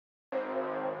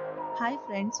Hi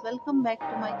friends, welcome back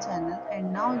to my channel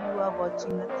and now you are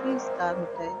watching a 3-star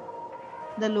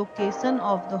hotel. The location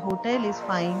of the hotel is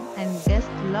fine and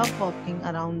guests love walking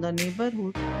around the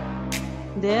neighborhood.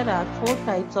 There are 4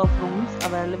 types of rooms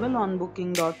available on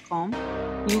booking.com.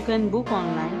 You can book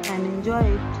online and enjoy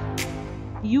it.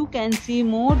 You can see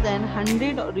more than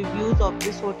 100 reviews of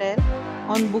this hotel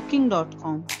on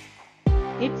booking.com.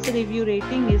 Its review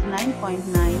rating is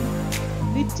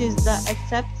 9.9, which is the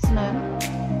exceptional.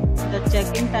 The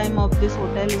check-in time of this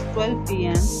hotel is 12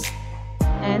 p.m.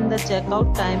 and the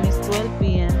check-out time is 12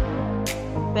 p.m.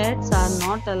 Pets are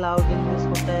not allowed in this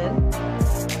hotel.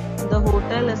 The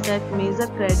hotel accepts major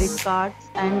credit cards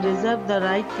and reserves the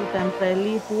right to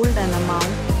temporarily hold an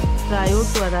amount prior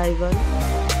to arrival.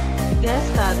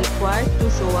 Guests are required to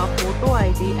show a photo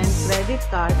ID and credit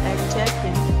card at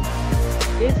check-in.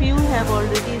 If you have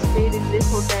already stayed in this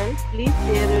hotel, please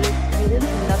share your experience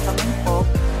in the comment box.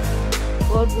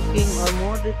 For booking or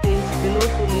more details, below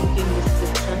to link in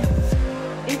description.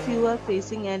 If you are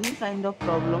facing any kind of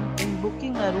problem in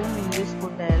booking a room in this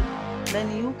hotel, then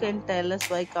you can tell us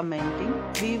by commenting.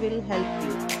 We will help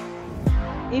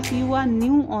you. If you are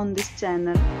new on this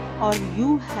channel or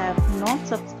you have not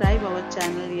subscribed our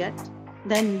channel yet,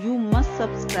 then you must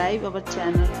subscribe our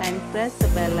channel and press the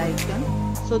bell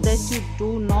icon so that you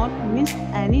do not miss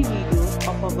any videos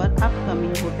of our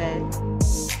upcoming hotel.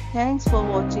 Thanks for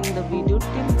watching the video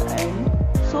till the end.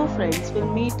 So friends,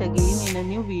 we'll meet again in a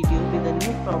new video with a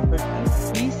new property.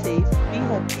 Be safe, be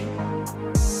happy.